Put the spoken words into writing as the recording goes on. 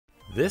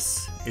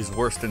This is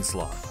worse than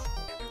Sloth.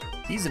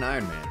 He's an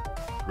Iron Man,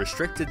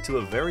 restricted to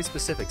a very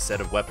specific set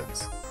of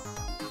weapons.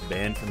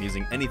 Banned from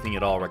using anything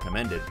at all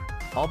recommended,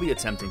 I'll be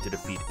attempting to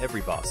defeat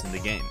every boss in the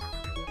game.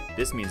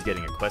 This means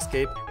getting a quest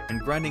cape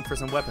and grinding for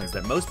some weapons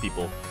that most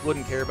people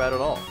wouldn't care about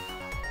at all.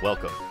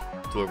 Welcome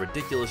to a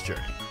ridiculous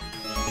journey.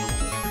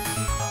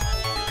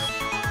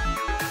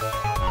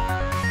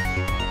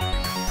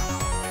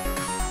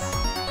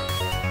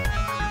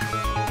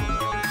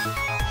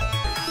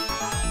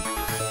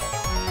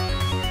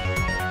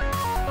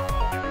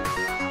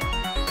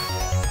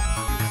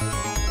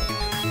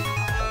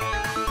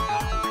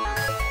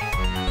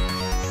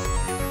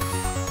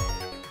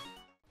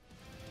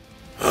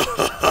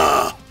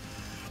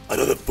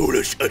 Another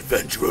foolish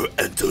adventurer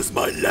enters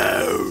my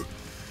lair.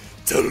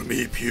 Tell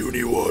me,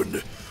 puny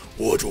one,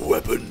 what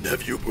weapon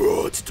have you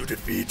brought to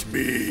defeat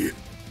me?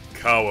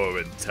 Cower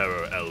in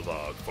terror,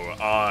 Elvarg, for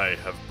I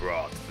have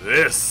brought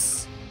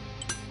this.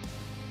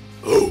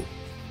 Oh,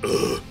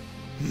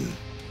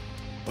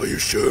 Are you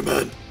sure,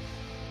 man?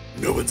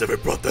 No one's ever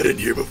brought that in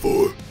here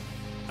before.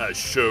 As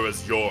sure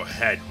as your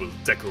head will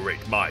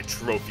decorate my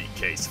trophy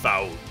case,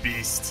 foul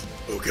beast.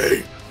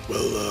 Okay,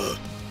 well,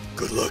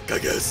 good luck, I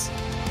guess.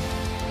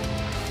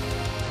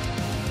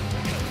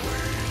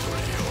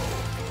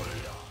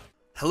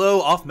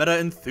 Hello, off-meta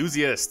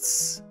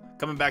enthusiasts!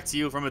 Coming back to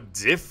you from a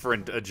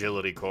different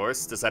agility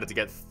course. Decided to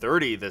get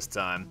 30 this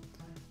time.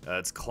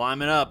 It's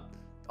climbing up.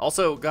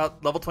 Also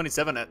got level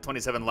 27 at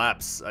 27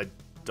 laps. I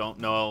don't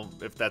know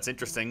if that's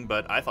interesting,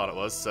 but I thought it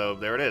was, so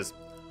there it is.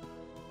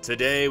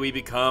 Today we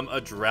become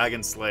a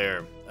dragon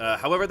slayer.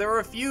 However, there are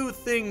a few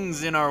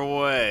things in our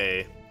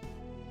way.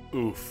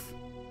 Oof.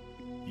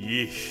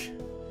 Yeesh.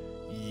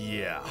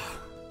 Yeah.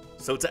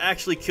 So to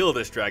actually kill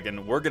this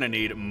dragon, we're gonna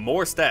need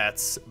more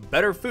stats,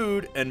 better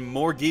food, and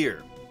more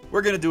gear.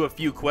 We're gonna do a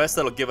few quests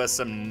that'll give us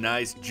some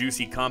nice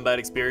juicy combat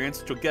experience,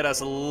 which will get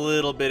us a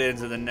little bit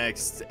into the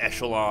next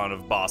echelon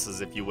of bosses,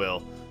 if you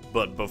will.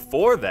 But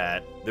before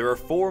that, there are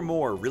 4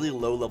 more really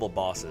low-level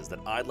bosses that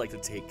I'd like to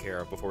take care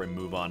of before we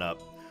move on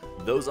up.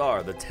 Those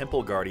are the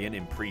Temple Guardian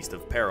in Priest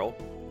of Peril,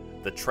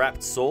 the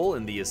Trapped Soul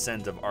in the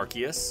Ascent of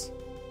Arceus,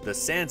 the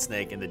Sand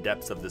Snake in the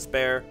Depths of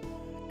Despair,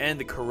 and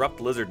the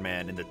Corrupt Lizard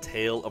Man in the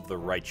Tale of the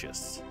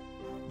Righteous.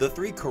 The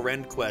 3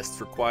 Crand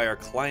quests require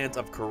Client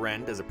of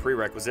Crand as a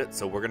prerequisite,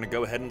 so we're gonna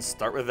go ahead and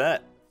start with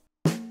that.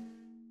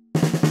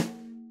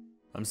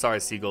 I'm sorry,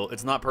 Seagull,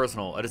 it's not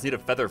personal, I just need a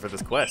feather for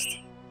this quest.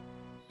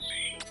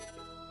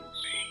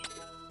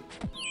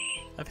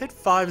 I've hit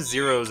 5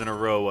 zeros in a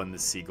row on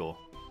this Seagull.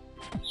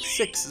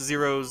 6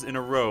 zeros in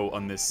a row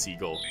on this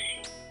Seagull.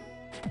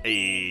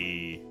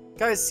 Hey.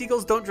 Guys,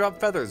 seagulls don't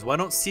drop feathers. Why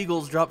don't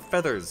seagulls drop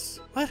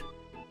feathers? What?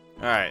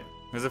 Alright,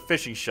 there's a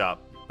fishing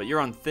shop, but you're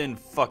on thin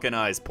fucking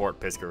ice,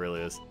 Port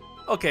Piscarillius.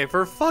 Okay,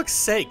 for fuck's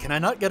sake, can I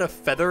not get a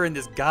feather in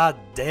this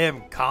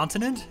goddamn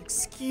continent?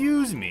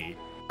 Excuse me.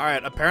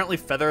 Alright, apparently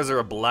feathers are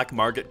a black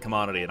market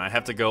commodity, and I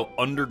have to go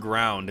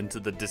underground into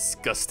the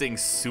disgusting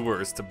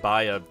sewers to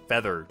buy a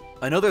feather.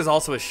 I know there's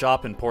also a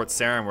shop in Port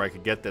Sarim where I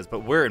could get this, but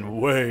we're in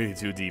way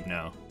too deep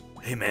now.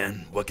 Hey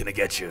man, what can I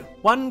get you?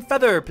 1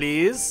 feather,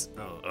 please.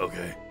 Oh,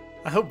 okay.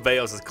 I hope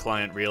Veos'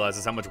 client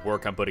realizes how much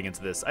work I'm putting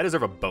into this. I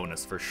deserve a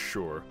bonus for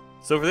sure.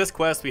 So for this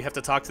quest, we have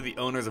to talk to the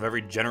owners of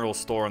every general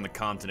store on the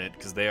continent,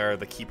 because they are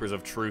the keepers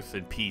of truth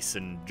and peace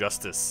and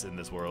justice in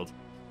this world.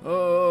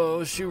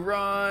 Oh, she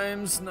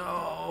rhymes,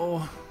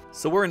 no.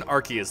 So we're in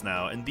Arceus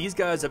now, and these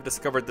guys have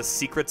discovered the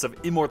secrets of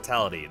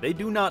immortality. They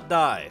do not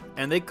die,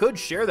 and they could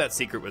share that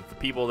secret with the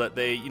people that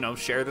they,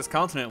 share this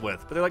continent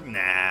with. But they're like,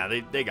 nah,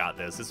 they got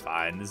this, it's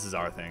fine, this is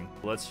our thing.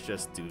 Let's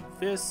just do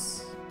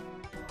this.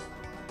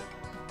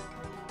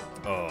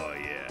 Oh,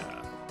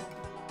 yeah.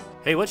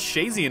 Hey, what's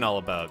Shazian all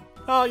about?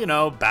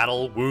 Oh,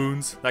 battle,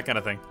 wounds, that kind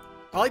of thing.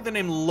 I like the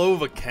name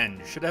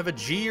Lovaken. Should I have a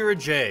G or a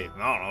J?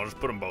 I don't know, just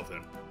put them both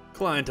in.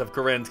 Client of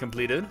Crand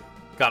completed.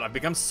 God, I've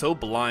become so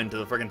blind to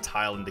the friggin'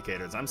 tile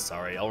indicators. I'm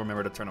sorry, I'll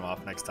remember to turn them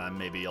off next time.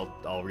 Maybe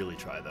I'll really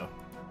try, though.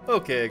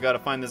 Okay, gotta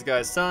find this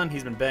guy's son.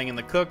 He's been banging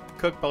the cook. The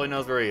cook probably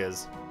knows where he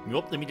is.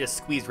 Nope, let me just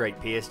squeeze right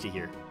past you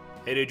here.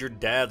 Hey, dude, your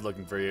dad's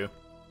looking for you.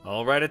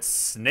 All right, it's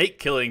snake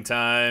killing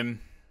time.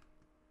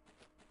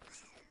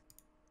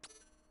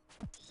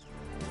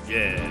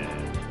 Yeah.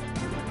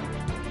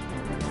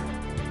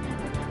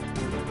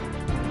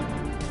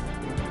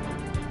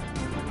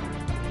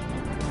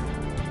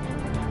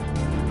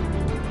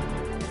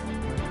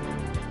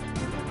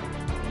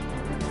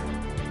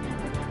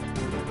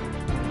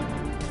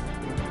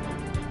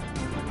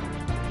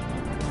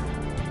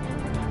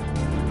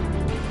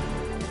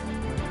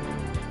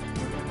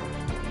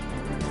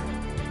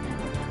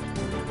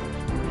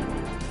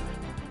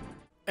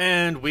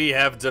 And we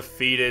have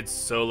defeated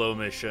Solo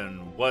Mission.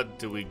 What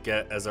do we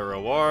get as a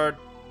reward?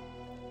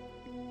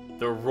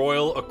 The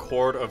Royal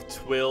Accord of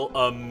Twill.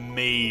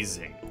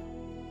 Amazing.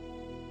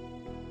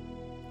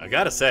 I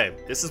gotta say,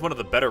 this is one of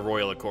the better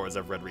Royal Accords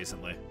I've read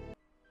recently.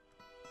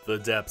 The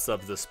Depths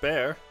of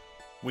Despair.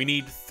 We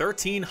need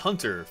 13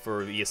 Hunter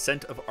for the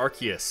Ascent of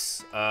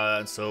Arceus.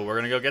 So we're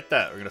gonna go get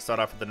that. We're gonna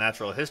start off with the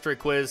Natural History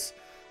quiz.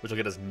 which will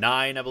get us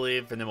 9, I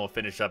believe, and then we'll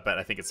finish up at,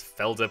 I think it's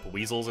Feldip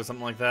Weasels or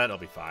something like that. It'll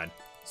be fine.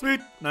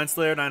 Sweet. 9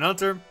 Slayer, 9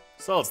 Hunter.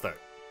 Solid start.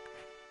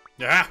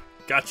 Ah,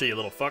 gotcha, you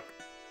little fuck.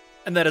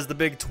 And that is the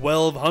big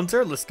 12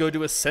 Hunter. Let's go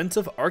do Ascent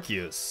of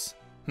Arceus.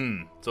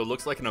 So it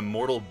looks like an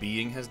immortal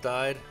being has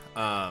died.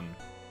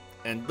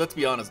 And let's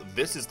be honest,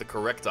 this is the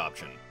correct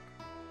option.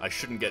 I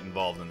shouldn't get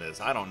involved in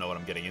this. I don't know what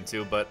I'm getting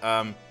into, but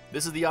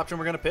this is the option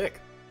we're gonna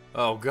pick.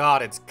 Oh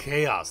god, it's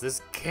chaos.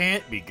 This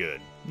can't be good.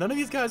 None of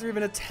these guys are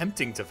even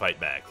attempting to fight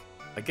back.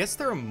 I guess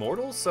they're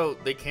immortal, so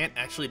they can't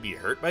actually be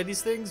hurt by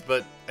these things,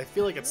 but I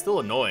feel like it's still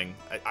annoying.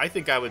 I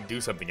think I would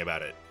do something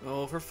about it.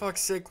 Oh, for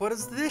fuck's sake, what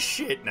is this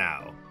shit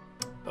now?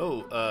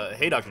 Oh,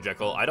 hey Dr.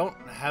 Jekyll, I don't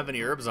have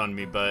any herbs on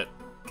me, but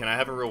can I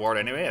have a reward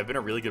anyway? I've been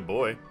a really good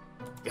boy.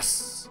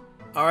 Yes!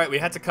 Alright, we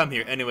had to come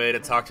here anyway to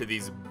talk to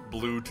these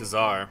blue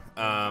Tazar,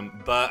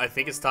 but I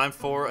think it's time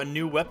for a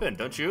new weapon,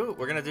 don't you?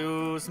 We're gonna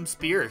do some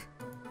spear.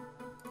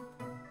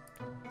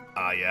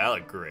 Ah, yeah, I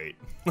look great.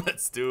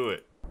 Let's do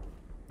it.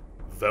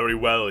 Very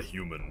well,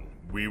 human.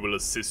 We will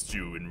assist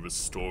you in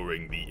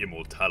restoring the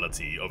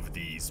immortality of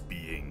these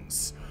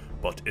beings.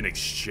 But in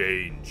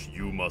exchange,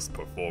 you must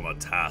perform a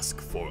task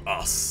for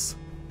us.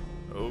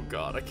 Oh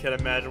god, I can't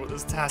imagine what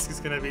this task is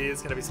gonna be.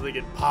 It's gonna be something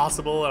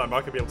impossible, and I'm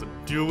not gonna be able to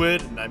do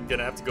it, and I'm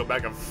gonna have to go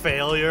back on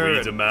failure.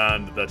 We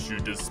demand that you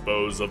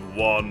dispose of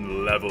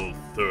 1 level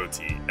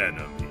 30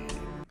 enemy.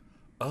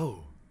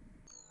 Oh.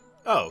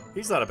 Oh,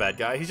 he's not a bad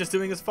guy. He's just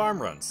doing his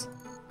farm runs.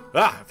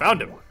 Ah, I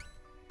found him.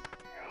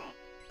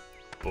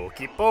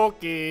 Pokey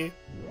pokey.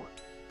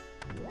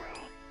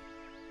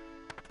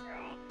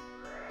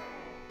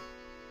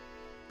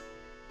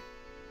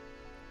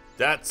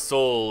 That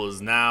soul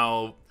is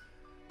now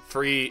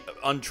freed.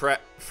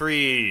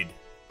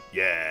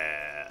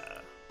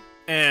 Yeah.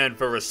 And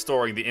for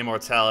restoring the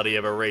immortality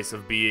of a race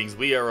of beings,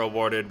 we are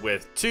awarded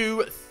with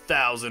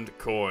 2,000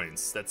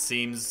 coins. That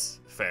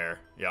seems fair.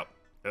 Yep.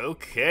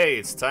 Okay,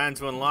 it's time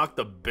to unlock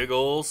the big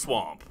ol'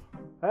 swamp.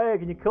 Hey,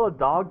 can you kill a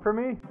dog for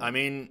me? I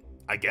mean,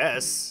 I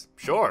guess.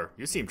 Sure,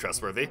 you seem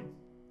trustworthy.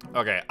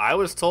 Okay, I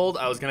was told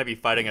I was gonna be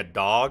fighting a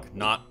dog,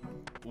 not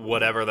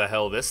whatever the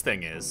hell this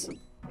thing is.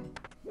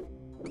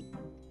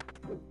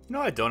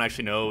 No, I don't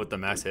actually know what the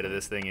max hit of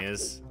this thing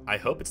is. I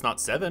hope it's not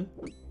 7.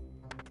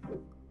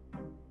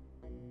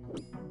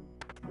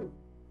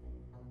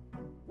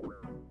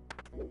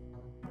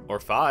 Or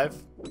 5.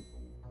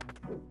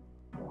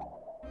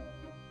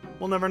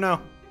 We'll never know.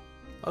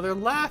 Oh, they're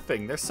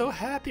laughing. They're so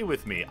happy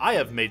with me. I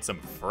have made some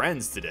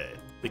friends today.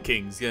 The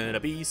king's gonna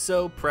be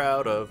so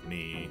proud of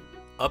me.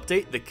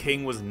 Update, the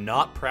king was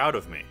not proud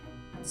of me.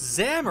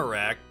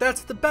 Zamorak,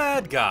 that's the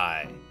bad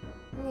guy.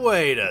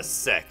 Wait a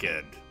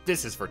second.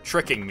 This is for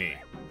tricking me.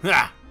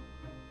 Ha!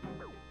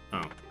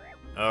 Oh.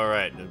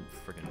 Alright,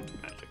 freaking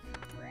magic.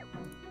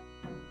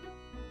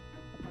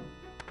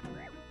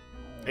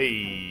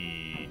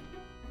 Hey.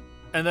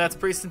 And that's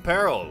Priest in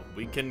Peril.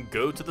 We can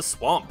go to the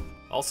swamp.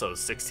 Also,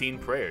 16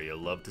 prayer. You'll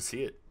love to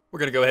see it. We're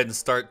gonna go ahead and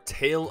start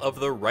Tale of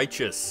the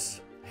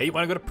Righteous. Hey, you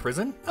wanna go to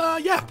prison?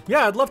 Yeah,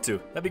 I'd love to.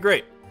 That'd be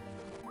great.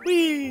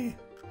 Whee!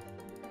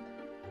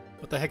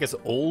 What the heck is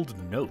Old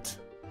Note?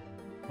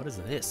 What is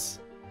this?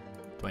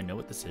 Do I know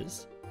what this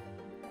is?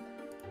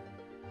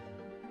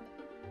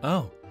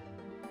 Oh.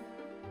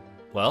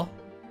 Well,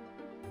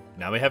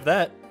 now we have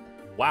that.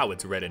 Wow,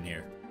 it's red in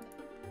here.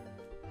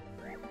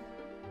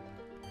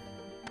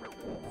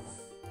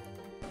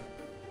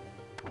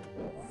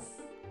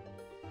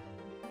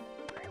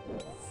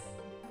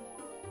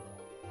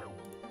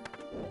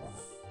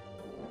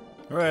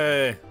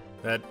 Hooray!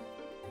 That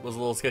was a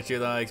little sketchier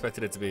than I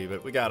expected it to be,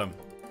 but we got him.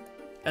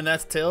 And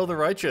that's Tale of the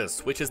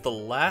Righteous, which is the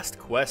last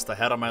quest I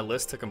had on my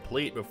list to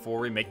complete before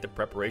we make the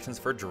preparations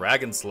for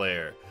Dragon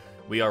Slayer.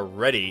 We are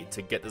ready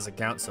to get this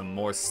account some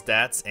more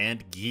stats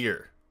and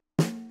gear.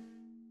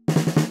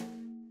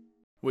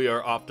 We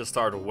are off to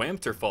start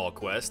Wampterfall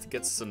quest,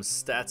 get some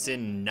stats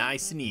in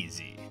nice and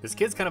easy. This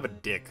kid's kind of a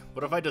dick.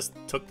 What if I just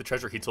took the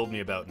treasure he told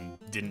me about and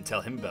didn't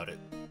tell him about it?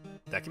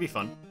 That could be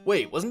fun.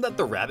 Wait, wasn't that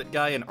the rabbit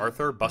guy in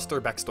Arthur Buster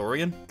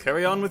Backstorian?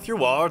 Carry on with your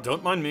war,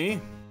 don't mind me.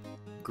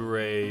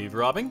 Grave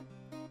robbing?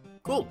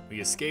 Cool, we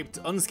escaped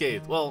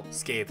unscathed. Well,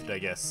 scathed, I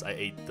guess. I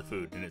ate the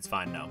food and it's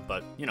fine now,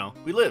 but, you know,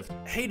 we lived.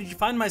 Hey, did you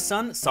find my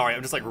son? Sorry,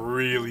 I'm just like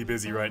really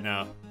busy right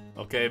now.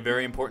 Okay,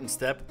 very important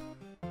step.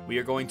 We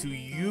are going to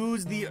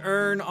use the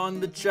urn on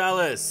the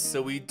chalice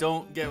so we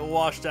don't get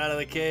washed out of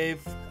the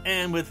cave.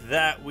 And with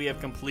that, we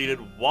have completed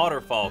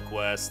Waterfall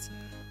quest.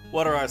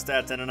 What are our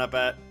stats ending up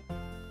at?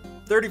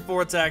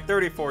 34 attack,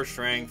 34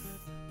 strength.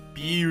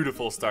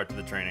 Beautiful start to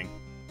the training.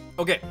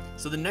 Okay,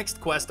 so the next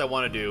quest I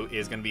want to do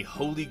is going to be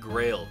Holy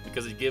Grail,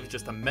 because it gives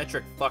just a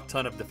metric fuck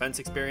ton of defense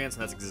experience,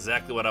 and that's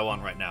exactly what I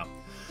want right now.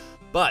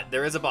 But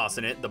there is a boss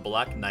in it, the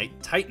Black Knight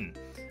Titan.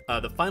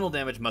 The final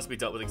damage must be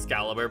dealt with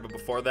Excalibur, but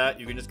before that,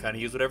 you can just kind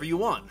of use whatever you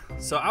want.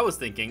 So I was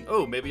thinking,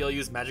 oh, maybe I'll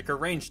use Magic or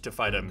Range to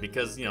fight him,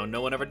 because, you know,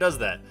 no one ever does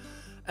that.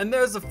 And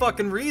there's a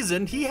fucking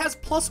reason. He has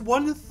plus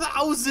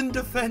 1,000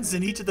 defense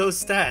in each of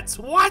those stats.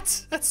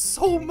 What? That's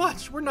so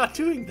much. We're not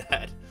doing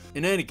that.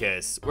 In any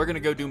case, we're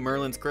gonna go do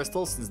Merlin's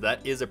Crystal since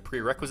that is a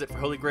prerequisite for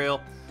Holy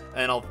Grail,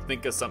 and I'll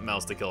think of something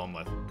else to kill him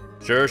with.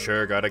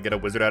 Sure, gotta get a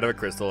wizard out of a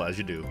crystal as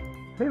you do.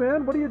 Hey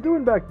man, what are you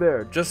doing back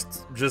there?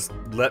 Just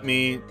let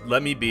me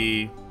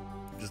be.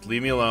 Just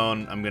leave me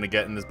alone. I'm gonna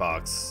get in this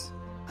box.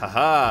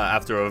 Haha,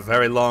 after a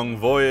very long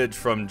voyage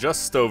from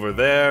just over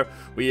there,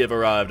 we have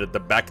arrived at the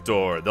back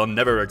door. They'll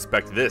never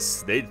expect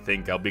this. They'd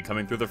think I'll be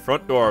coming through the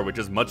front door, which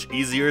is much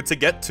easier to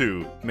get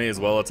to. May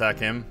as well attack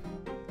him.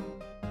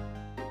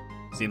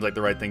 Seems like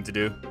the right thing to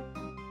do.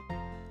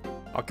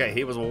 Okay,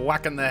 he was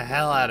whacking the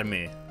hell out of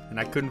me, and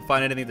I couldn't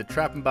find anything to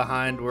trap him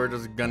behind. We're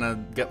just gonna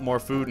get more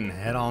food and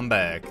head on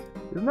back.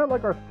 Isn't that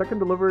like our second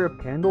delivery of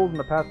candles in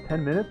the past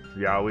 10 minutes?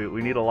 Yeah,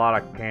 we need a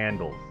lot of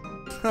candles.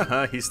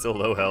 Haha, he's still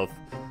low health.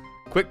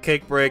 Quick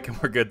cake break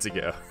and we're good to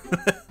go.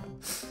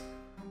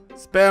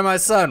 Spare my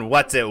son,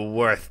 what's it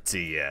worth to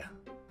you?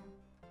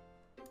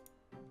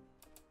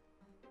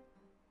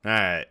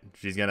 Alright,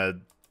 she's gonna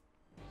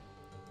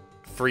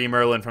free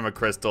Merlin from a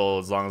crystal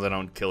as long as I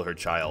don't kill her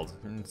child.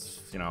 It's,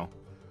 you know,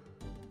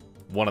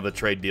 one of the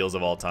trade deals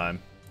of all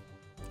time.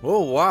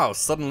 Oh wow,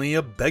 suddenly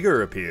a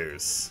beggar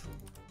appears.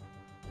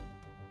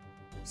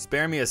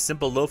 Spare me a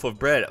simple loaf of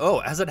bread. Oh,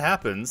 as it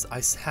happens,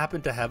 I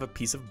happen to have a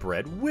piece of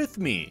bread with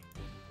me.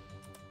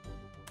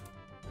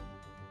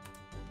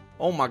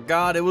 Oh my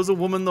god, it was a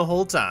woman the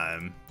whole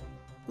time.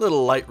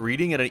 Little light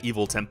reading at an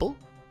evil temple.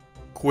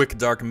 Quick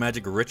dark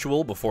magic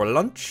ritual before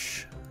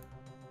lunch.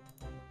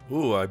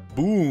 Ooh, a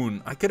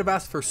boon. I could have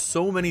asked for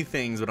so many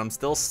things, but I'm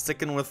still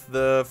sticking with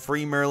the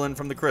free Merlin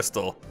from the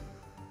crystal.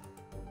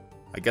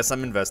 I guess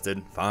I'm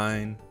invested.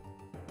 Fine.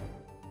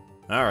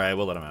 Alright,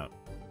 we'll let him out.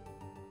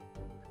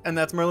 And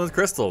that's Merlin's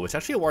Crystal, which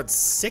actually awards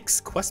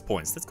 6 quest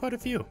points. That's quite a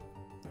few.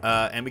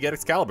 And we get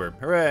Excalibur.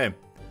 Hooray!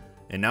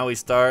 And now we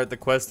start the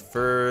quest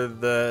for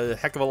the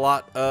heck of a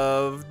lot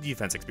of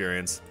defense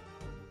experience.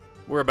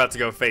 We're about to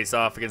go face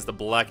off against the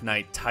Black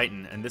Knight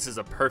Titan, and this is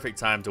a perfect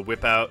time to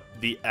whip out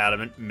the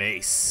Adamant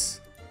Mace.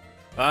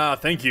 Ah,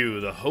 thank you,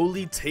 the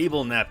Holy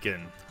Table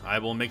Napkin. I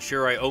will make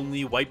sure I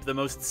only wipe the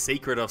most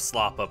sacred of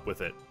slop up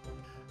with it.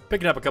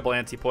 Picking up a couple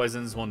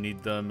anti-poisons, we'll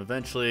need them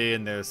eventually,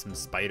 and there's some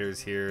spiders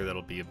here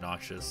that'll be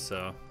obnoxious,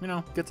 so, you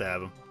know, good to have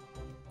them.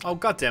 Oh,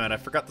 goddammit, I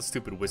forgot the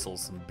stupid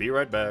whistles. Be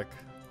right back.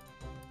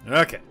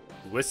 Okay,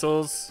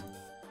 whistles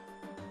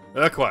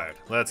acquired.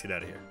 Let's get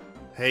out of here.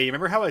 Hey,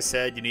 remember how I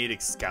said you need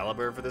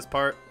Excalibur for this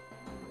part?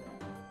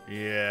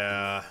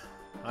 Yeah,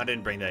 I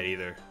didn't bring that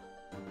either.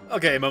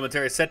 Okay,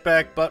 momentary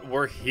setback, but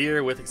we're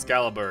here with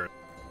Excalibur.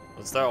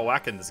 Let's start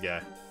whacking this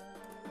guy.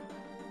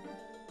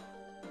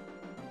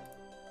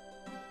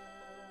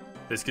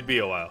 This could be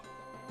a while.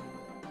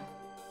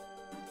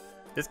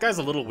 This guy's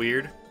a little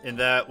weird in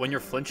that when you're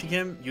flinching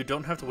him, you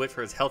don't have to wait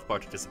for his health bar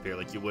to disappear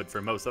like you would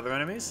for most other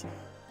enemies.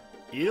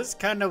 You just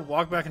kind of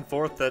walk back and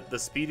forth at the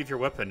speed of your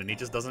weapon and he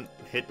just doesn't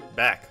hit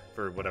back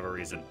for whatever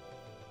reason.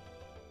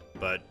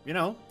 But, you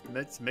know,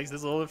 it makes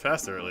this a little bit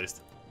faster at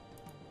least.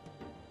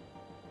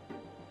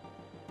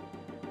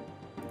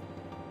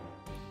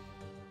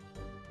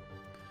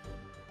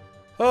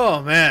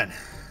 Oh man,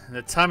 at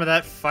the time of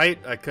that fight,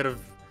 I could have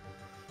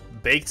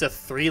baked a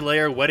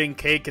 3-layer wedding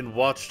cake and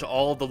watched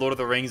all the Lord of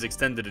the Rings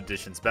extended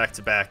editions back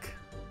to back.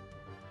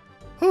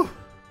 Whew.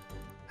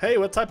 Hey,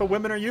 what type of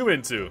women are you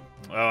into?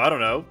 Oh, I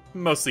don't know.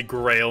 Mostly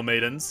Grail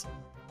maidens.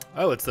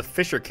 Oh, it's the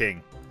Fisher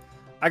King.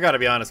 I gotta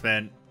be honest,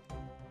 man.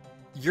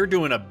 You're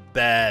doing a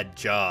bad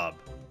job.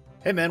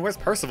 Hey, man, where's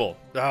Percival?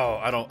 Oh,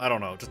 I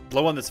don't know. Just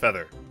blow on this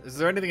feather. Is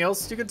there anything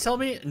else you can tell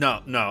me?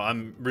 No,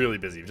 I'm really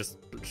busy. Just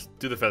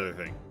do the feather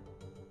thing.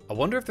 I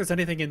wonder if there's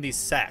anything in these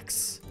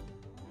sacks.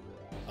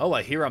 Oh,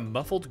 I hear a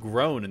muffled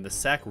groan and the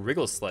sack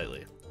wriggles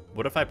slightly.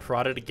 What if I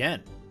prod it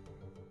again?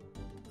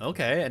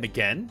 Okay, and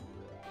again?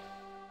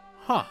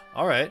 Huh,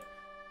 alright.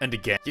 And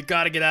again. You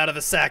gotta get out of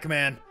the sack,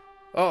 man.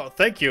 Oh,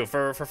 thank you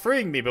for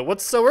freeing me, but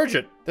what's so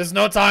urgent? There's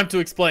no time to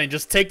explain.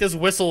 Just take this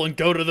whistle and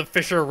go to the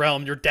Fisher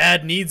realm. Your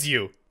dad needs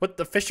you. What,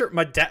 the Fisher?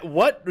 My dad?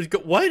 What?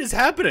 What is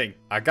happening?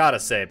 I gotta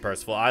say,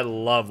 Percival, I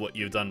love what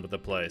you've done with the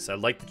place. I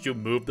like that you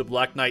moved the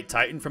Black Knight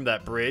Titan from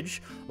that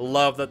bridge.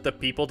 Love that the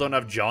people don't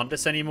have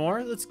jaundice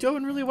anymore. It's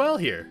going really well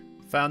here.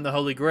 Found the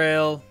Holy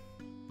Grail.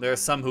 There are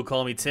some who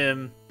call me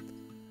Tim.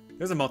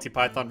 There's a Monty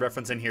Python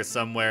reference in here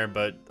somewhere,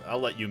 but I'll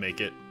let you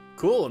make it.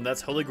 Cool, and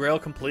that's Holy Grail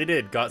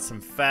completed. Got some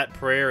fat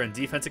prayer and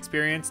defense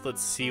experience.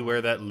 Let's see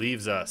where that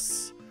leaves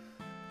us.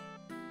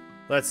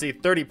 Let's see,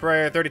 30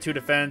 prayer, 32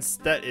 defense.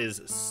 That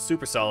is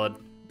super solid.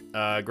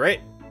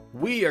 Great.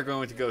 We are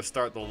going to go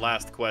start the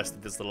last quest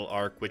of this little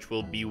arc, which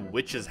will be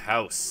Witch's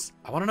House.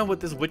 I want to know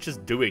what this witch is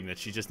doing, that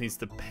she just needs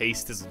to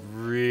paste this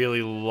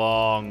really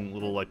long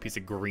little like piece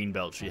of green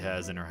belt she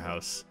has in her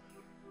house.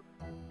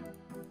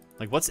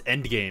 Like, what's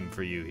endgame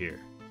for you here?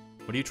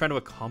 What are you trying to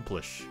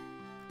accomplish?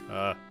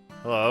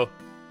 Hello?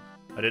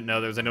 I didn't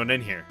know there was anyone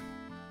in here.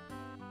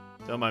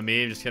 Don't mind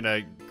me, I'm just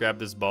gonna grab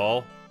this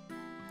ball.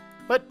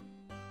 What?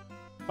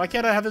 Why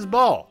can't I have this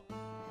ball?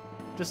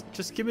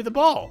 Just give me the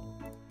ball.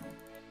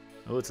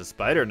 Oh, it's a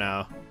spider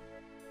now.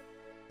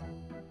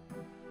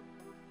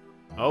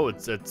 Oh,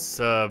 it's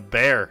a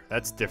bear.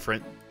 That's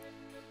different.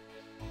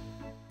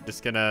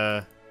 Just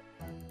gonna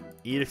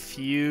eat a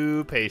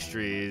few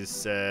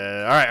pastries. All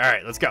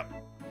right, let's go.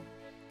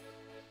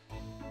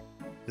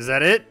 Is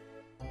that it?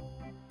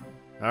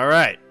 All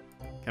right.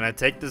 Can I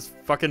take this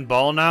fucking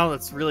ball now?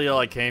 That's really all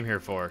I came here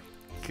for.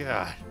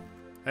 God.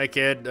 Hey,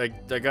 kid,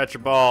 I got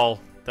your ball.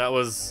 That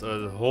was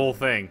a whole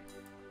thing.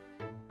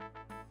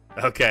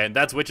 Okay, and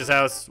that's Witch's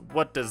house.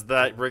 What does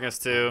that bring us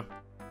to?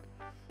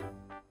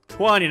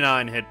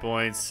 29 hit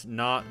points.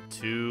 Not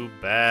too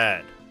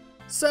bad.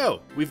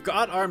 So, we've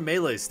got our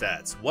melee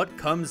stats. What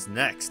comes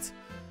next?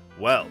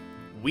 Well,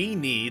 we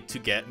need to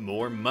get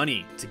more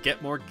money to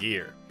get more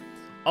gear.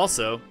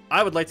 Also,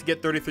 I would like to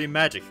get 33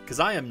 magic, because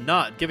I am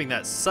not giving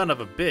that son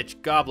of a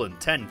bitch goblin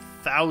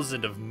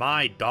 10,000 of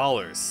my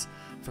dollars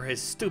for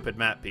his stupid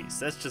map piece.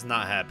 That's just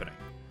not happening.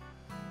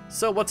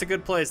 So what's a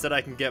good place that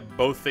I can get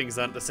both things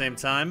done at the same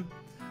time?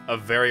 A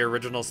very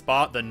original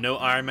spot that no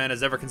Iron Man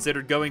has ever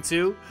considered going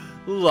to?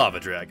 Lava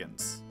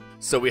Dragons.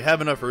 So we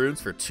have enough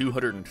runes for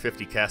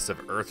 250 casts of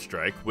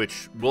Earthstrike,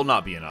 which will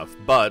not be enough,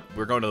 but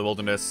we're going to the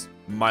wilderness,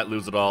 might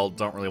lose it all,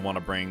 don't really want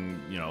to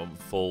bring, you know,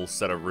 full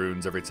set of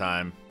runes every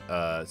time.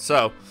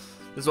 So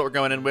this is what we're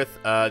going in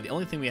with. The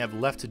only thing we have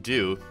left to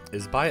do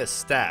is buy a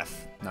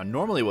staff. Now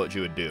normally what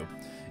you would do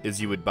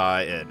is you would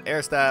buy an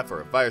air staff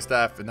or a fire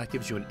staff, and that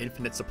gives you an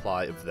infinite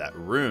supply of that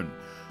rune.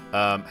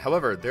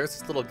 However, there's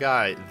this little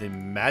guy, the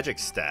magic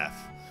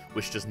staff,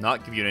 which does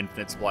not give you an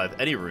infinite supply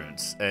of any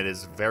runes, and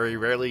is very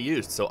rarely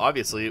used, so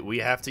obviously we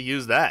have to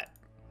use that.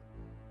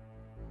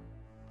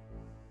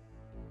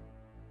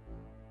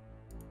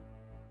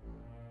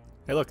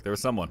 Hey look, there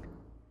was someone.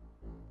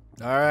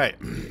 Alright.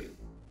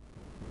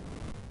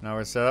 Now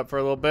we're set up for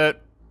a little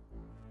bit.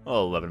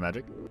 11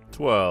 magic,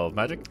 12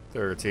 magic,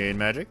 13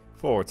 magic,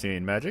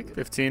 14 magic,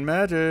 15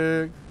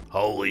 magic.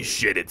 Holy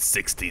shit, it's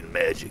 16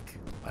 magic.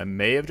 I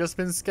may have just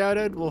been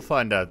scouted. We'll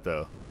find out,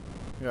 though.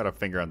 We got our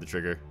finger on the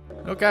trigger.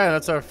 Okay,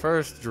 that's our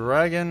first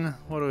dragon.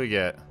 What do we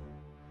get?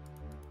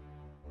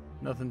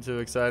 Nothing too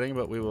exciting,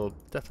 but we will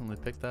definitely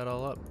pick that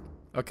all up.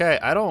 Okay,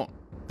 I don't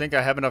think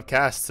I have enough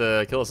casts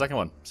to kill a second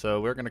one,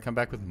 so we're going to come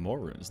back with more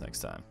runes next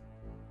time.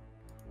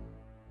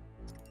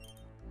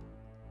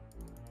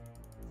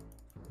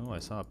 Oh, I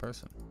saw a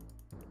person.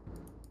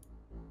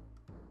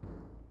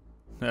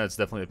 Yeah, it's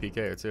definitely a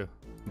PK or two.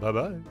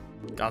 Bye-bye.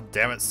 God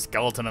damn it,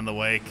 skeleton in the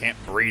way. Can't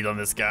breathe on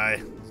this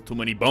guy. Too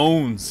many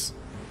bones.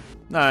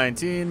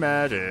 19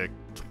 magic.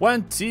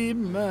 20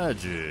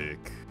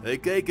 magic. Hey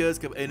kijkers,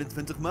 ik heb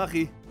 21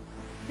 magie.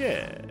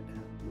 Yeah.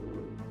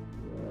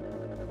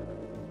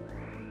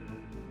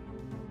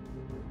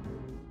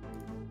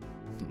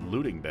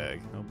 Looting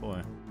bag. Oh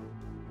boy.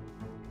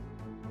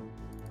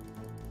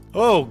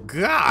 Oh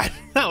god,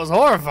 that was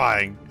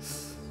horrifying.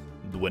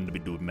 When do we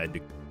do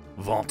magic?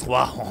 23.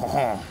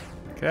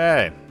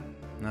 Okay,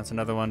 that's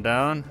another one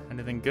down.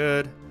 Anything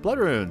good? Blood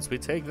runes, we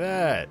take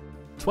that.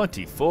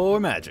 24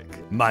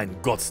 magic. Mein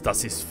Gott,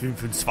 das ist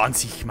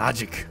 25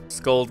 magic.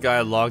 Scold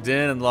guy logged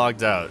in and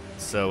logged out.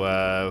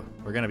 So,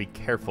 we're gonna be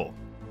careful.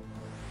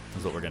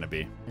 Is what we're gonna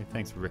be. Hey,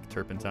 thanks, Rick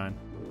Turpentine.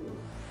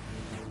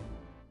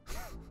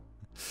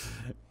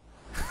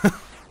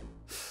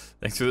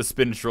 Thanks for the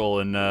spin troll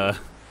in,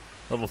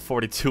 level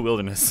 42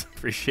 wilderness.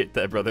 Appreciate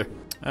that, brother.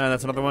 And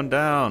that's another one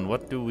down.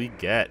 What do we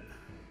get?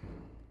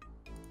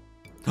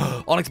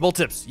 Onyx bolt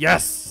tips.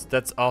 Yes,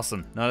 that's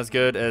awesome. Not as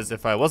good as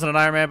if I wasn't an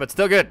Iron Man, but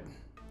still good.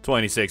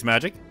 26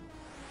 magic.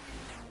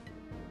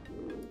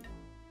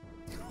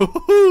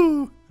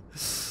 You're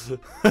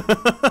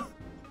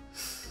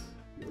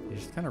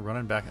just kind of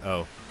running back.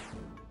 Oh.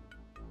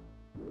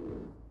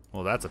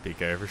 Well, that's a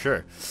PK for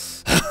sure.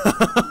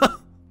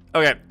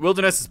 Okay,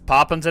 wilderness is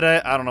popping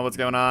today. I don't know what's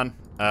going on.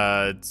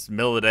 It's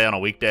middle of the day on a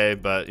weekday,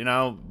 but, you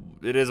know,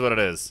 it is what it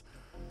is.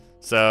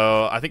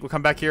 So I think we'll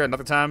come back here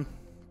another time.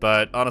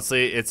 But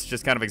honestly, it's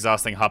just kind of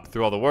exhausting hopping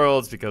through all the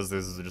worlds because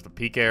there's just a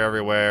PK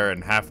everywhere,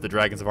 and half the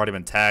dragons have already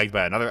been tagged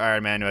by another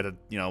Iron Man who had to,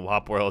 you know,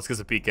 hop worlds because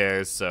of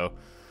PKs. So,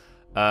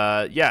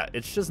 yeah,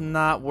 it's just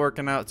not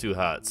working out too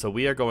hot. So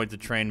we are going to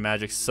train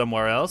magic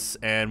somewhere else,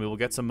 and we will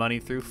get some money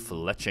through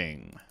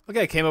fletching.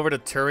 Okay, I came over to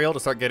Turiel to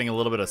start getting a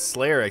little bit of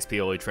Slayer XP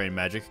while we train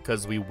magic,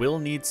 because we will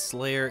need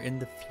Slayer in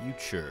the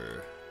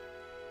future.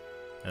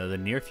 The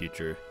near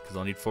future, because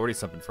I'll need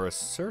 40-something for a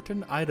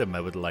certain item I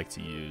would like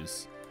to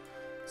use.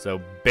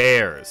 So,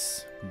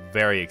 bears.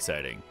 Very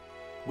exciting.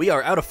 We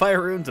are out of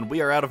fire runes and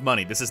we are out of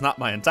money. This is not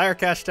my entire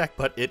cash stack,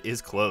 but it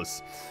is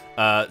close.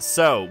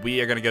 So,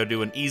 we are going to go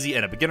do an easy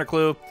and a beginner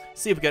clue,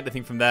 see if we get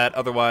anything from that.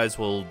 Otherwise,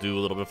 we'll do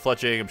a little bit of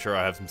fletching. I'm sure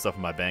I have some stuff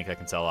in my bank I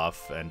can sell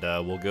off, and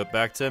we'll go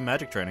back to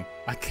magic training.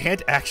 I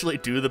can't actually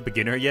do the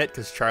beginner yet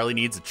because Charlie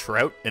needs a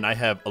trout, and I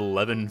have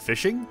 11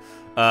 fishing.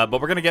 But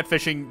we're going to get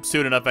fishing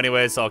soon enough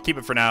anyway, so I'll keep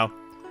it for now.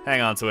 Hang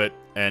on to it,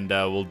 and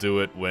we'll do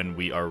it when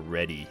we are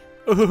ready.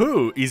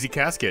 Ooh, easy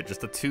casket,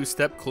 just a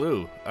 2-step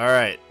clue. All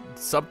right,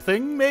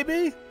 something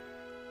maybe?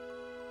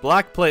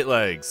 Black plate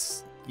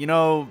legs. You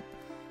know,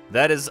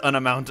 That is an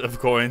amount of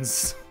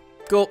coins.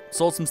 Cool,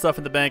 sold some stuff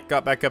in the bank,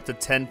 got back up to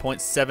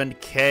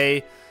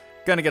 10.7k.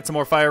 Gonna get some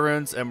more fire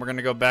runes, and we're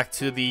gonna go back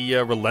to the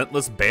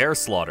relentless bear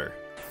slaughter.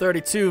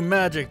 32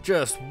 magic,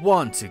 just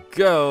 1 to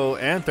go,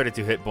 and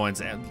 32 hit points.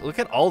 And look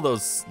at all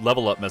those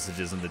level up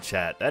messages in the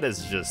chat. That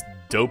is just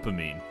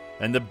dopamine.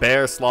 And the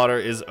bear slaughter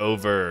is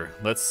over.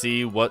 Let's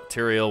see what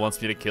Tyrael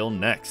wants me to kill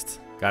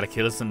next. Gotta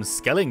kill some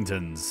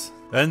skeletons.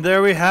 And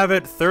there we have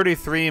it,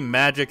 33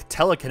 magic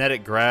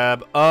telekinetic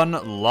grab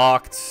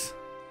unlocked.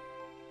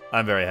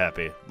 I'm very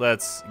happy.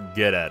 Let's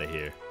get out of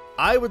here.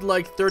 I would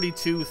like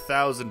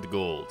 32,000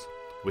 gold,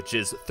 which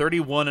is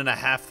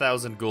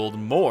 31,500 gold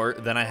more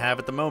than I have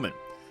at the moment.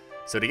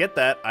 So to get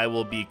that, I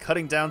will be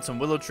cutting down some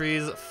willow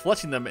trees,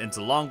 fletching them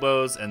into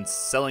longbows, and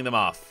selling them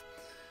off.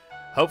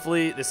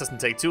 Hopefully this doesn't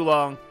take too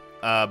long,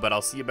 but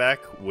I'll see you back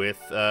with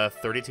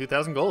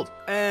 32,000 gold.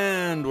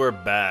 And we're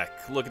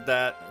back. Look at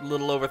that, a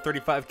little over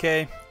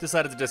 35k.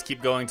 Decided to just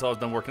keep going until I was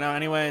done working out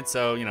anyway,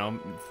 so, you know,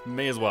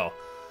 may as well.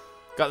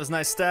 Got this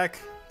nice stack.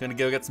 Gonna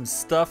go get some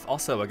stuff.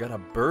 Also, I got a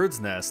bird's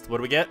nest. What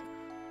do we get?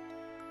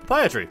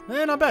 Papaya tree.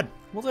 Eh, not bad.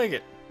 We'll take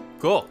it.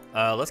 Cool.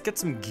 Let's get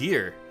some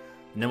gear.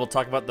 And then we'll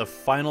talk about the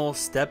final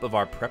step of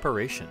our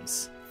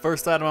preparations.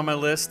 First item on my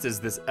list is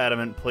this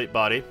adamant plate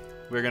body.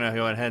 We're gonna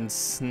go ahead and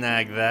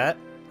snag that.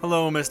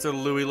 Hello, Mr.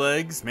 Louie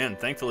Legs. Man,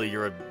 thankfully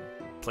you're a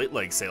plate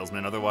leg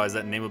salesman. Otherwise,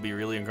 that name would be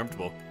really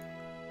uncomfortable.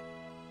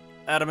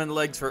 Adamant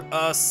legs for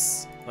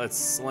us. Let's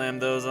slam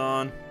those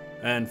on.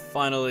 And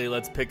finally,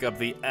 let's pick up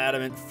the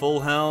adamant full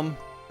helm.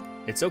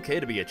 It's okay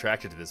to be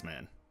attracted to this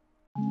man.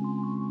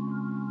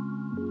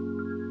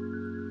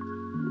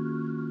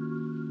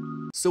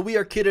 So we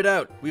are kitted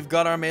out. We've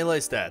got our melee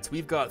stats.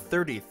 We've got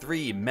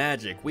 33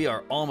 magic. We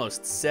are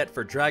almost set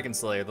for Dragon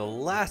Slayer. The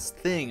last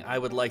thing I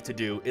would like to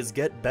do is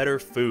get better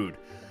food.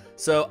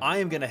 So I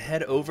am gonna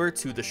head over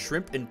to the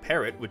Shrimp and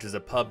Parrot, which is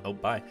a pub,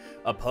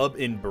 a pub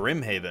in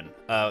Brimhaven.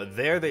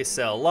 There they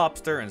sell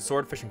lobster and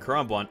swordfish and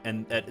karambwan,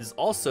 and that is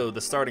also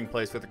the starting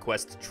place for the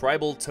quest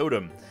Tribal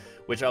Totem,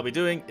 which I'll be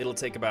doing. It'll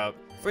take about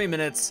 3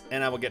 minutes,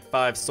 and I will get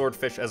 5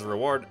 swordfish as a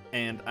reward,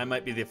 and I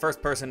might be the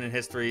first person in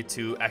history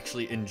to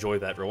actually enjoy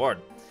that reward.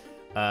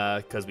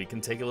 Because we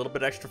can take a little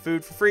bit extra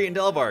food for free in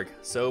Elvarg.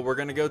 So we're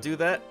gonna go do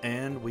that,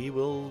 and we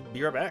will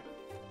be right back.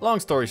 Long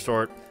story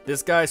short,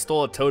 this guy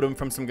stole a totem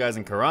from some guys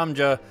in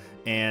Karamja,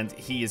 and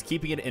he is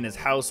keeping it in his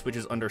house, which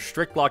is under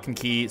strict lock and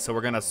key, so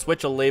we're gonna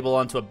switch a label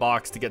onto a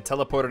box to get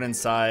teleported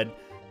inside.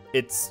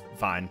 It's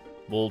fine.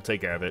 We'll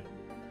take care of it.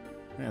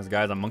 Yeah, this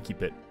guy's a monkey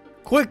pit.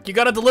 Quick, you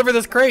gotta deliver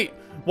this crate!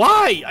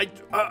 Why?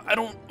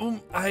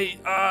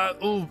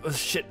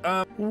 Shit,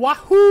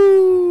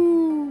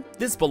 wahoo!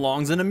 This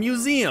belongs in a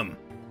museum!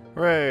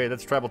 Hooray,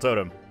 that's Tribal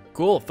Totem.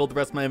 Cool, filled the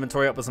rest of my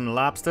inventory up with some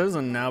lobsters,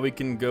 and now we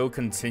can go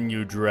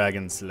continue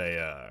Dragon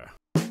Slayer.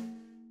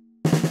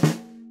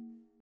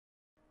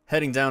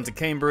 Heading down to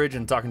Cambridge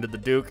and talking to the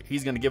Duke.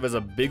 He's gonna give us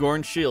a big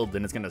orange shield,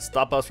 and it's gonna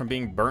stop us from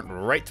being burnt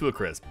right to a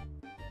crisp.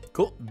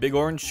 Cool, big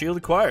orange shield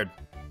acquired.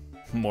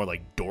 More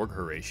like Dorg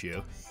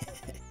Horatio.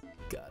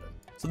 Got him.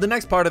 So the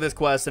next part of this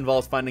quest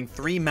involves finding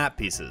 3 map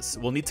pieces.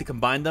 We'll need to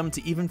combine them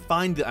to even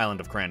find the island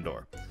of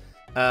Crandor.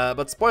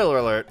 But spoiler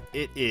alert,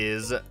 it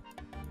is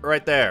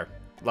right there.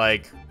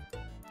 Like,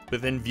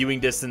 within viewing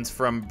distance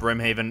from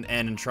Brimhaven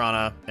and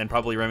Intrana and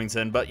probably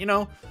Remington, but you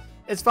know,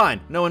 it's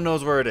fine. No one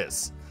knows where it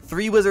is.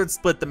 3 wizards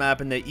split the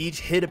map and they each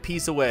hid a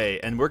piece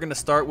away, and we're gonna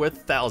start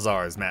with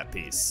Thalzar's map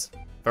piece.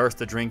 First,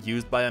 a drink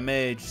used by a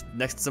mage,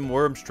 next some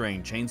worm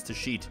string, chains to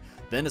sheet,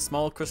 then a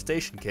small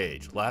crustacean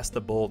cage, last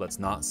the bowl that's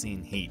not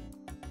seen heat.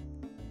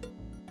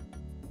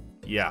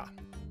 Yeah.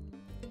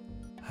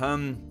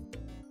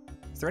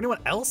 Is there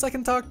anyone else I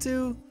can talk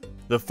to?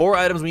 The 4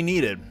 items we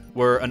needed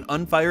were an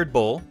unfired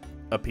bowl,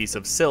 a piece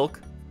of silk,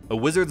 a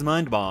wizard's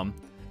mind bomb,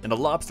 and a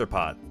lobster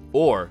pot.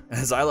 Or,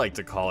 as I like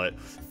to call it,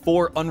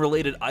 4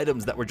 unrelated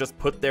items that were just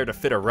put there to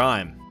fit a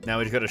rhyme. Now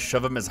we just gotta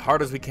shove them as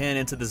hard as we can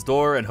into this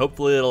door and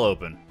hopefully it'll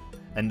open.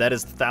 And that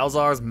is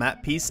Thalzar's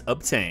map piece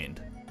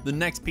obtained. The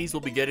next piece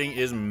we'll be getting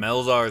is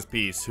Melzar's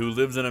piece, who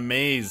lives in a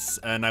maze,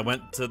 and I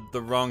went to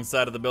the wrong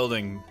side of the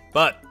building.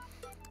 But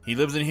he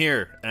lives in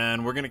here,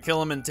 and we're gonna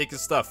kill him and take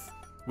his stuff.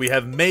 We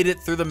have made it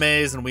through the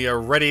maze, and we are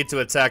ready to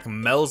attack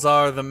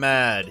Melzar the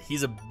Mad.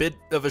 He's a bit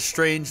of a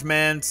strange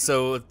man,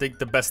 so I think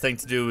the best thing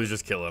to do is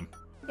just kill him.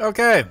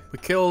 Okay, we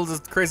killed this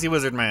crazy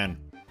wizard man.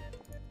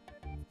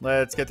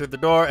 Let's get through the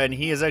door, and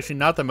he is actually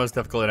not the most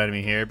difficult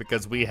enemy here,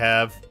 because we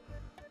have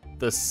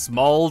the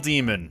small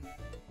demon.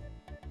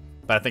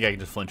 But I think I can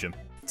just flinch him.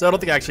 So I don't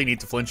think I actually need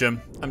to flinch him.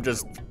 I'm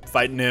just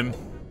fighting him,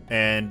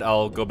 and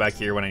I'll go back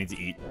here when I need to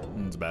eat.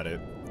 That's about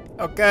it.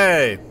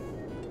 Okay.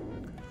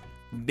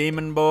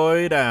 Demon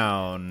boy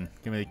down.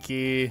 Give me the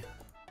key.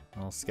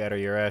 I'll scatter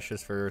your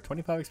ashes for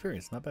 25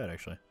 experience. Not bad,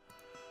 actually.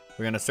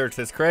 We're gonna search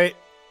this crate.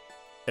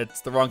 It's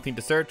the wrong thing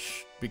to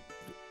search.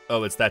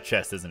 Oh, it's that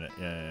chest, isn't it?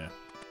 Yeah.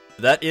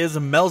 That is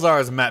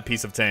Melzar's map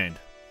piece obtained.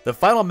 The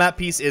final map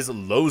piece is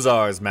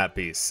Lozar's map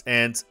piece.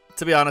 And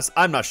to be honest,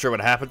 I'm not sure what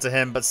happened to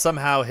him, but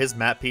somehow his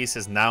map piece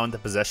is now in the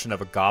possession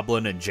of a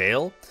goblin in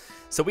jail.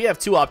 So we have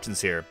 2 options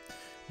here.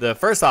 The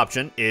first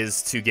option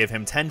is to give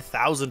him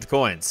 10,000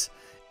 coins.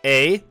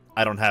 A,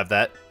 I don't have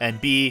that,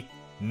 and B,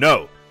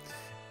 no.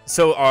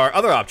 So our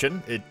other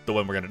option, the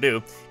one we're going to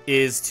do,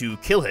 is to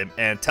kill him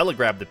and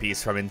telegrab the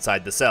piece from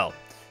inside the cell.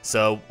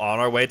 So on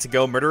our way to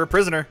go murder a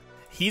prisoner.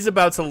 He's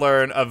about to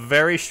learn a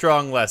very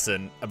strong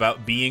lesson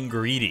about being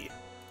greedy.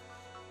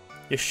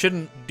 You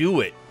shouldn't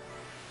do it.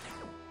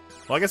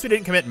 Well, I guess we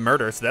didn't commit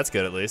murder, so that's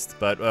good at least.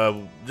 But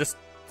just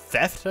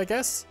theft, I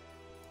guess?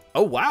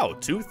 Oh, wow.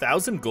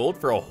 2,000 gold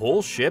for a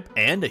whole ship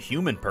and a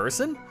human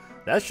person?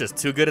 That's just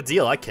too good a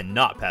deal. I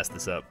cannot pass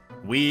this up.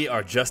 We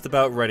are just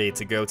about ready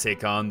to go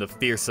take on the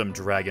fearsome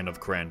dragon of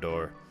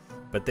Crandor.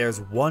 But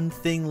there's one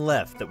thing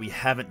left that we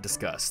haven't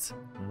discussed.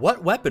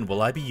 What weapon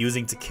will I be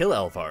using to kill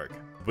Elvarg?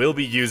 We'll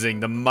be using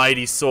the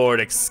mighty sword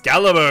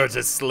Excalibur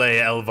to slay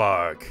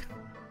Elvarg.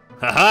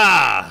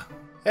 Haha!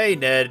 Hey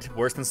Ned,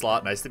 worse than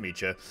Slot, nice to meet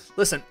you.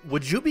 Listen,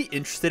 would you be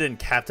interested in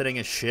captaining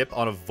a ship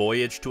on a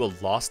voyage to a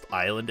lost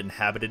island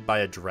inhabited by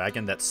a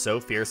dragon that's so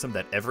fearsome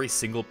that every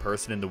single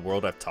person in the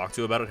world I've talked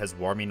to about it has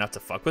warned me not to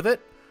fuck with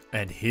it?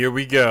 And here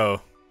we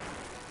go.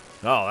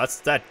 Oh,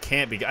 that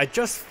can't be. I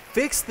just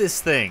fixed this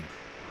thing.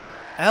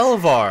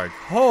 Elvarg,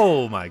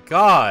 oh my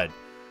god.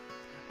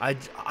 I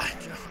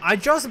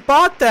just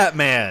bought that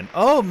man.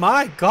 Oh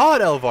my god,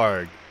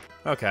 Elvarg.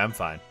 Okay, I'm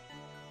fine.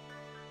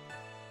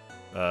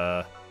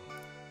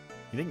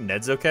 You think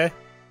Ned's okay?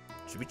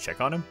 Should we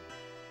check on him?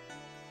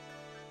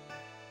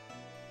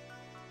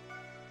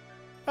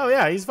 Oh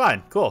yeah, he's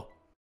fine. Cool.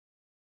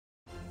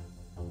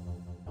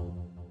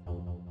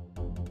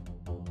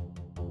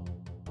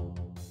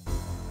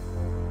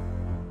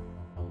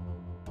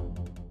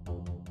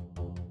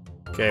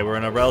 Okay, we're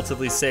in a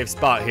relatively safe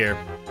spot here.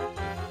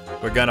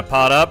 We're gonna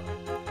pot up.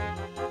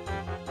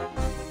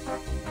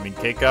 I mean,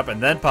 cake up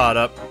and then pot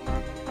up.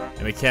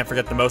 And we can't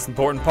forget the most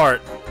important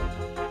part.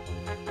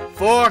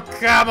 For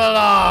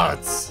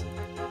Camelot!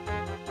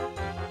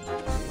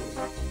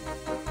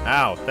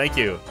 Ow, thank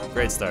you.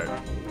 Great start.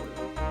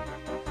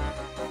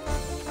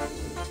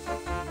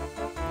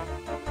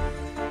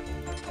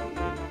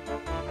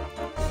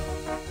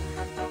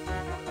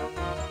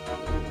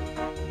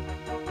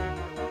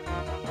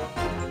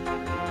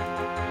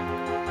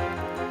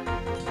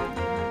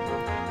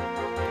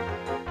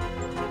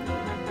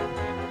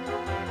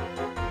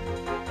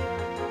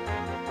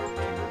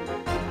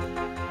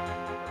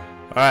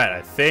 Alright,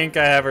 I think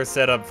I have her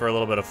set up for a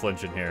little bit of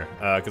flinching here,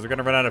 because we're going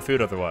to run out of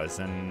food otherwise,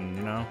 and,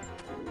 you know,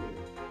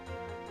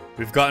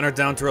 we've gotten her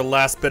down to her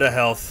last bit of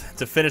health.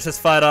 To finish this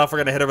fight off, we're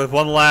going to hit her with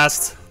one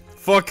last,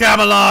 for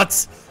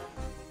Camelot!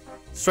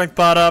 Strength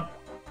pot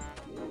up.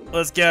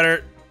 Let's get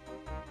her.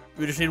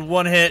 We just need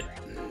one hit.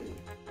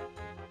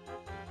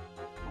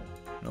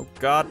 Oh,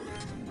 God.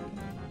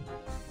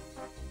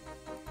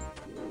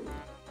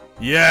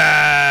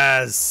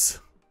 Yes!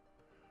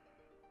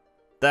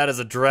 That is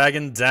a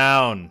dragon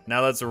down.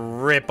 Now let's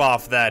rip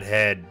off that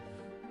head.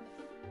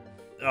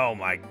 Oh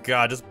my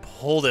god, just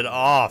pulled it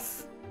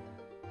off.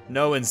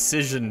 No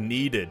incision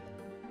needed.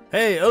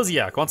 Hey,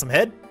 Oziak, want some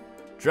head?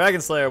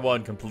 Dragon Slayer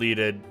 1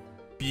 completed.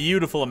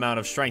 Beautiful amount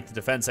of strength and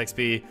defense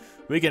XP.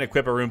 We can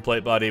equip a rune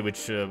plate body,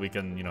 which we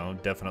can, you know,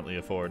 definitely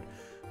afford.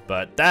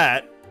 But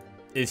that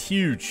is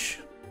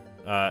huge.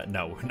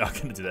 No, we're not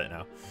going to do that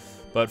now.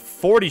 But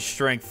 40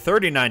 strength,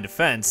 39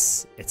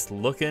 defense. It's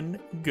looking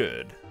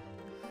good.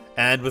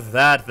 And with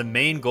that, the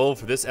main goal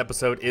for this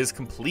episode is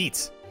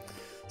complete.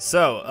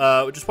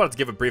 So, we just wanted to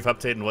give a brief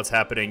update on what's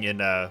happening in,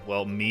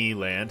 well, me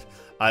land.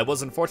 I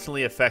was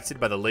unfortunately affected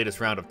by the latest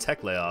round of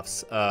tech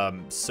layoffs,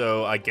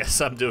 so I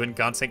guess I'm doing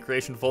content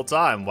creation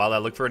full-time while I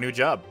look for a new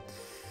job.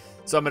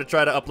 So I'm going to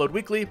try to upload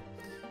weekly.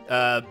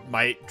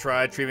 Might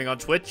try streaming on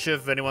Twitch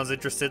if anyone's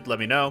interested, let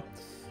me know.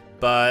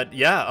 But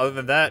yeah, other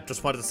than that,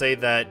 just wanted to say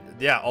that,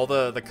 yeah, all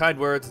the kind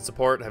words and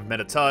support have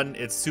meant a ton.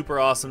 It's super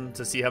awesome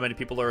to see how many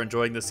people are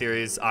enjoying the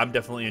series. I'm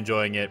definitely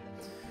enjoying it.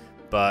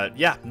 But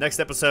yeah, next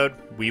episode,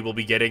 we will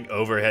be getting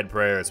Overhead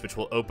Prayers, which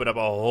will open up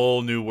a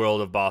whole new world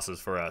of bosses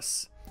for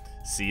us.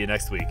 See you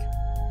next week.